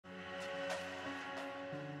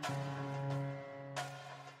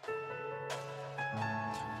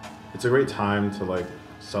It's a great time to like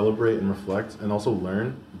celebrate and reflect and also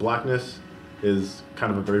learn. Blackness is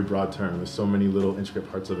kind of a very broad term. There's so many little intricate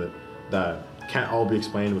parts of it that can't all be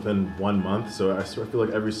explained within 1 month. So I feel like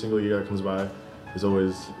every single year that comes by, there's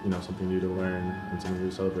always, something new to learn and something new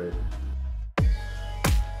to celebrate.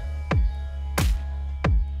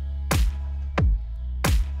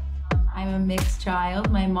 I'm a mixed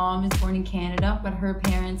child. My mom is born in Canada, but her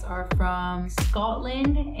parents are from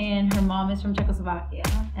Scotland and her mom is from Czechoslovakia.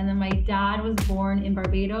 And then my dad was born in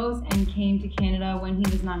Barbados and came to Canada when he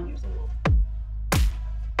was 9 years old.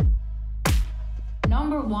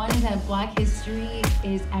 Number one is that Black history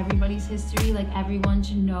is everybody's history. Like, everyone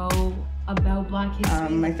should know about Black history.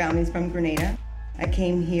 My family's from Grenada. I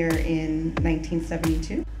came here in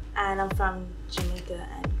 1972. And I'm from Jamaica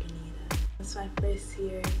and Grenada. It's my first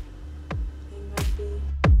year playing rugby.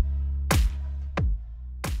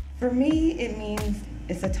 For me, it means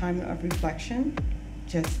it's a time of reflection,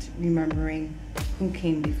 just remembering who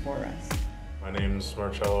came before us. My name's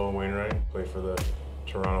Marcello Wainwright, play for the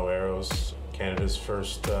Toronto Arrows, Canada's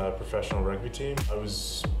first professional rugby team. I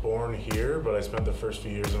was born here, but I spent the first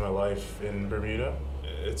few years of my life in Bermuda.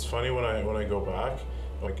 It's funny when I go back,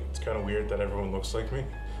 like, it's kind of weird that everyone looks like me.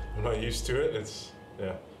 I'm not used to it. It's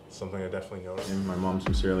something I definitely noticed. And my mom's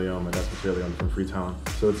from Sierra Leone, my dad's from Sierra Leone, from Freetown.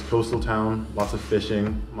 So it's a coastal town, lots of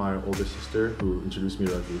fishing. My older sister, who introduced me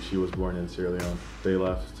to rugby, she was born in Sierra Leone. They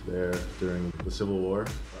left there during the Civil War.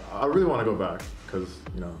 I really want to go back because,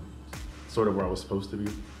 sort of where I was supposed to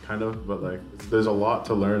be, kind of, but like, there's a lot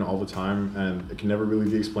to learn all the time and it can never really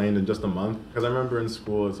be explained in just a month. Because I remember in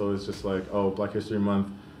school, it's always just like, oh, Black History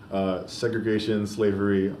Month, segregation,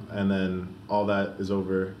 slavery, and then all that is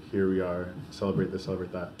over. Here we are, celebrate this,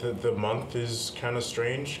 celebrate that. The month is kind of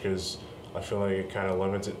strange because I feel like it kind of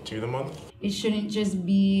limits it to the month. It shouldn't just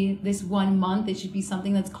be this 1 month. It should be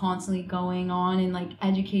something that's constantly going on and like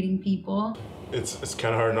educating people. It's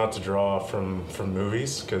kind of hard not to draw from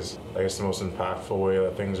movies because I guess the most impactful way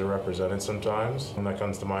that things are represented sometimes. One that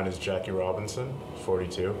comes to mind is Jackie Robinson,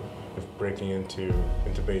 42. Breaking into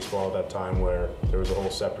baseball at that time where there was a whole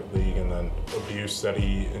separate league and then abuse that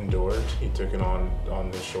he endured. He took it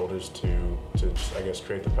on his shoulders to just, I guess,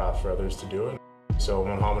 create the path for others to do it. So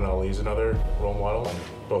Muhammad Ali is another role model,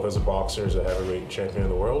 both as a boxer, as a heavyweight champion of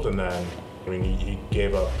the world, and then he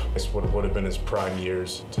gave up what would have been his prime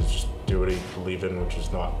years to just do what he believed in, which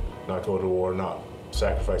is not go to war, not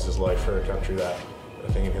sacrifice his life for a country that,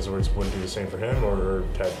 I think in his words, wouldn't do the same for him or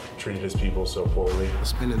had treated his people so poorly.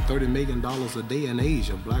 Spending $30 million a day in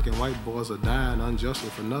Asia, Black and white boys are dying unjustly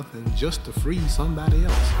for nothing just to free somebody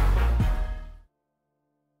else.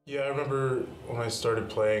 Yeah, I remember when I started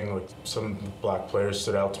playing, like, some Black players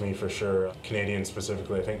stood out to me for sure. Canadian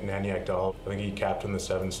specifically, I think Nanny Agdal. I think he captained the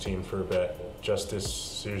Sevens team for a bit. Justice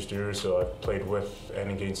Sears, so I played with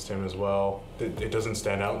and against him as well. It doesn't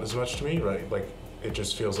stand out as much to me, right? Like, it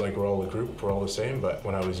just feels like we're all a group, we're all the same, but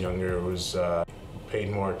when I was younger, it was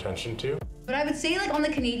paid more attention to. But I would say, like, on the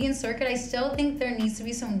Canadian circuit, I still think there needs to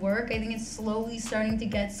be some work. I think it's slowly starting to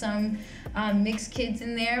get some mixed kids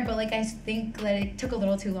in there, but like, I think that it took a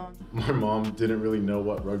little too long. My mom didn't really know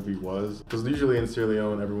what rugby was, because usually in Sierra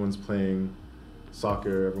Leone, everyone's playing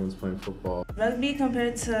soccer, everyone's playing football. Rugby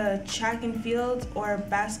compared to track and field or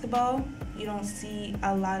basketball, you don't see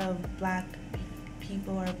a lot of Black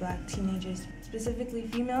people or Black teenagers, specifically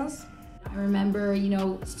females. I remember,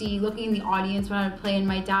 looking in the audience when I would play, and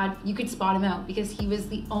my dad, you could spot him out because he was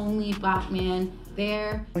the only Black man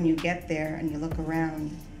there. When you get there and you look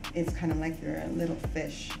around, it's kind of like you're a little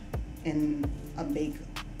fish in a big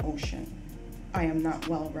ocean. I am not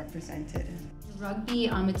well represented. Rugby,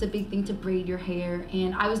 it's a big thing to braid your hair,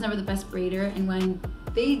 and I was never the best braider, and when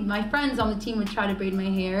my friends on the team would try to braid my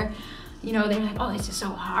hair, they're like, oh, it's just so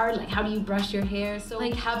hard, like, how do you brush your hair? So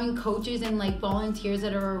like, having coaches and like volunteers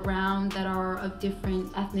that are around that are of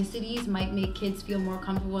different ethnicities might make kids feel more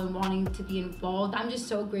comfortable and wanting to be involved. I'm just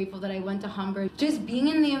so grateful that I went to Humber. Just being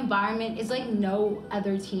in the environment is like no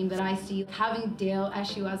other team that I see. Having Dale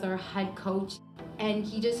Eshu as our head coach, and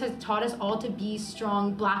he just has taught us all to be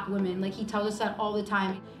strong Black women. Like, he tells us that all the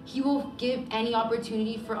time. He will give any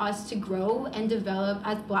opportunity for us to grow and develop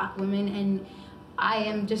as Black women, and I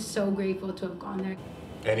am just so grateful to have gone there.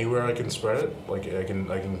 Anywhere I can spread it, like I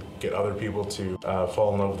can get other people to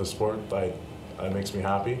fall in love with the sport, it makes me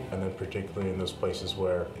happy, and then particularly in those places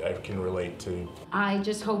where I can relate to. I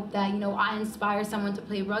just hope that, I inspire someone to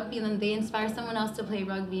play rugby, and then they inspire someone else to play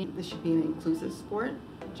rugby. This should be an inclusive sport,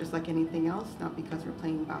 just like anything else, not because we're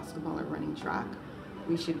playing basketball or running track.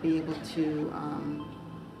 We should be able to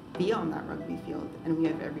be on that rugby field, and we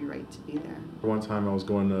have every right to be there. One time I was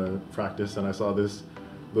going to practice and I saw this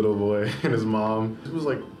little boy and his mom. He was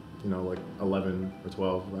like you know, like 11 or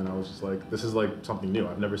 12, and I was just like, this is like something new.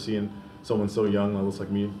 I've never seen someone so young that looks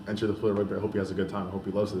like me enter the field of rugby. I hope he has a good time. I hope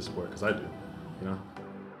he loves this sport, because I do, you know?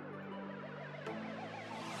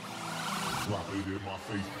 Drop it in my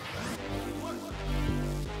face.